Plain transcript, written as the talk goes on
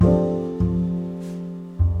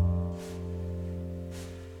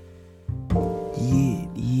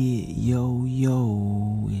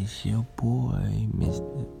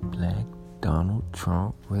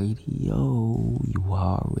radio. You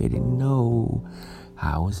already know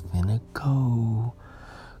how it's finna go.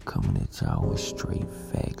 Coming at y'all with straight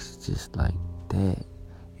facts just like that.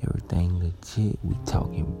 Everything legit. We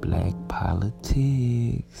talking black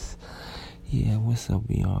politics. Yeah, what's up,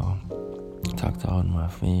 y'all? Talk to all my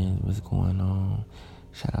fans. What's going on?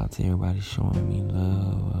 Shout out to everybody showing me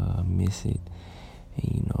love. I miss it.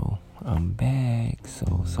 And, I'm back.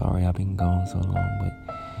 So sorry I've been gone so long, but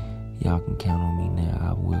y'all can count on me now.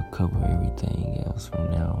 I will cover everything else from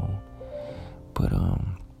now on. But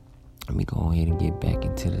let me go ahead and get back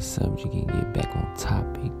into the subject and get back on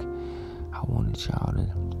topic. I wanted y'all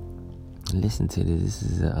to listen to this.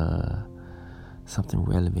 This is something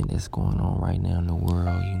relevant that's going on right now in the world.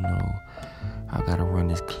 I gotta run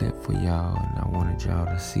this clip for y'all, and I wanted y'all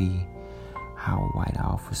to see how white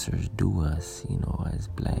officers do us, as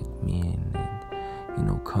black men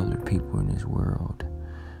and, colored people in this world.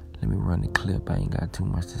 Let me run the clip. I ain't got too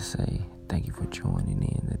much to say. Thank you for joining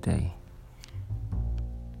in today.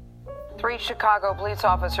 3 Chicago police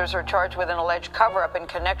officers are charged with an alleged cover-up in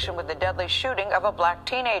connection with the deadly shooting of a black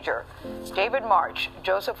teenager. David March,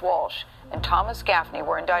 Joseph Walsh, and Thomas Gaffney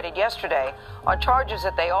were indicted yesterday on charges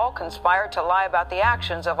that they all conspired to lie about the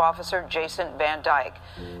actions of Officer Jason Van Dyke.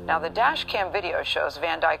 Now, the dash cam video shows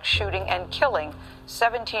Van Dyke shooting and killing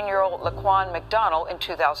 17-year-old Laquan Mcdonald in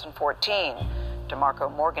 2014.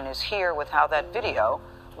 DeMarco Morgan is here with how that video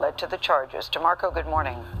led to the charges. DeMarco, good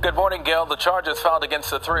morning. Good morning, Gail. The charges filed against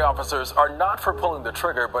the 3 officers are not for pulling the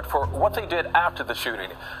trigger, but for what they did after the shooting.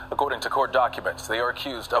 According to court documents, they are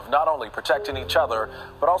accused of not only protecting each other,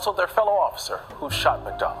 but also their fellow officer who shot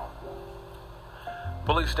McDonald.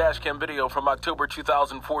 Police dashcam video from October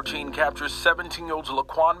 2014 captures 17-year-old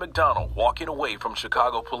Laquan McDonald walking away from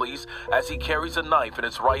Chicago police as he carries a knife in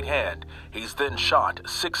his right hand. He's then shot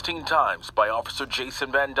 16 times by Officer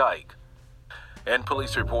Jason Van Dyke. In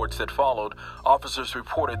police reports that followed, officers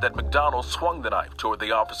reported that McDonald swung the knife toward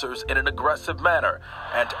the officers in an aggressive manner,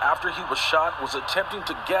 and after he was shot, was attempting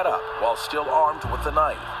to get up while still armed with the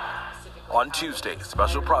knife. On Tuesday,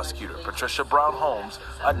 Special Prosecutor Patricia Brown Holmes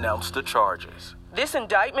announced the charges. This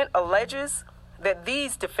indictment alleges that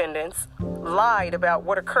these defendants lied about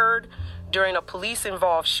what occurred during a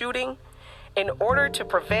police-involved shooting in order to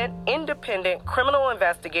prevent independent criminal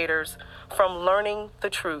investigators from learning the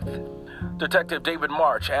truth. Detective David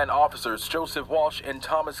March and officers Joseph Walsh and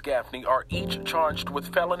Thomas Gaffney are each charged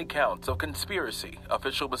with felony counts of conspiracy,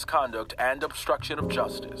 official misconduct, and obstruction of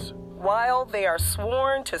justice. While they are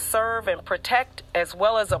sworn to serve and protect as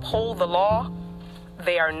well as uphold the law,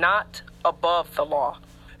 they are not above the law.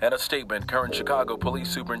 In a statement, current Chicago Police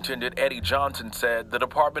Superintendent Eddie Johnson said the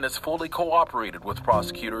department has fully cooperated with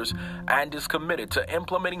prosecutors and is committed to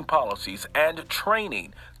implementing policies and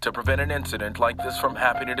training to prevent an incident like this from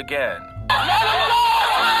happening again.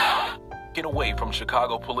 Get away from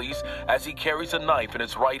Chicago police as he carries a knife in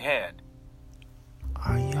his right hand.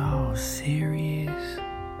 Are y'all serious?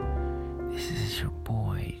 This is your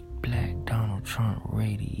boy, Black Donald Trump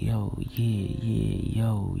Radio.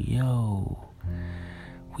 Yo.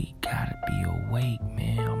 We gotta be awake,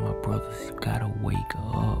 man. All my brothers, you gotta wake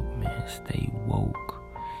up, man. Stay woke.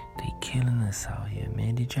 They killing us out here,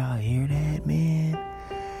 man. Did y'all hear that, man?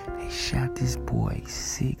 They shot this boy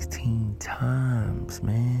 16 times,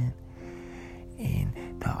 man.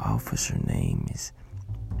 And the officer name is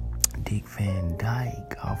Dick Van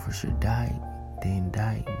Dyke. Officer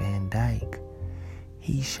Van Dyke.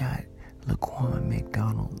 He shot Laquan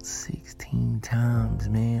McDonald 16 times,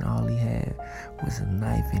 man. All he had was a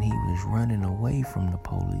knife and he was running away from the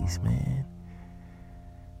police, man.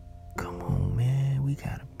 Come on, man. We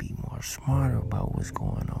gotta be more smarter about what's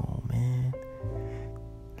going on, man.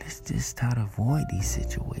 Let's just try to avoid these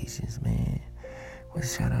situations, man. Well,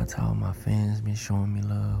 shout out to all my fans, been showing me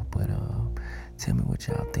love. But tell me what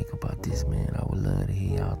y'all think about this, man. I would love to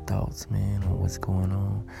hear y'all thoughts, man, on what's going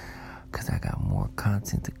on. Cause I got more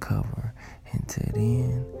content to cover. Until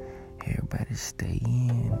then, everybody stay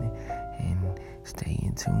in and stay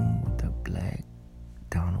in tune with the Black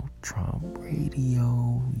Donald Trump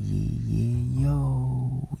Radio. Yeah, yo.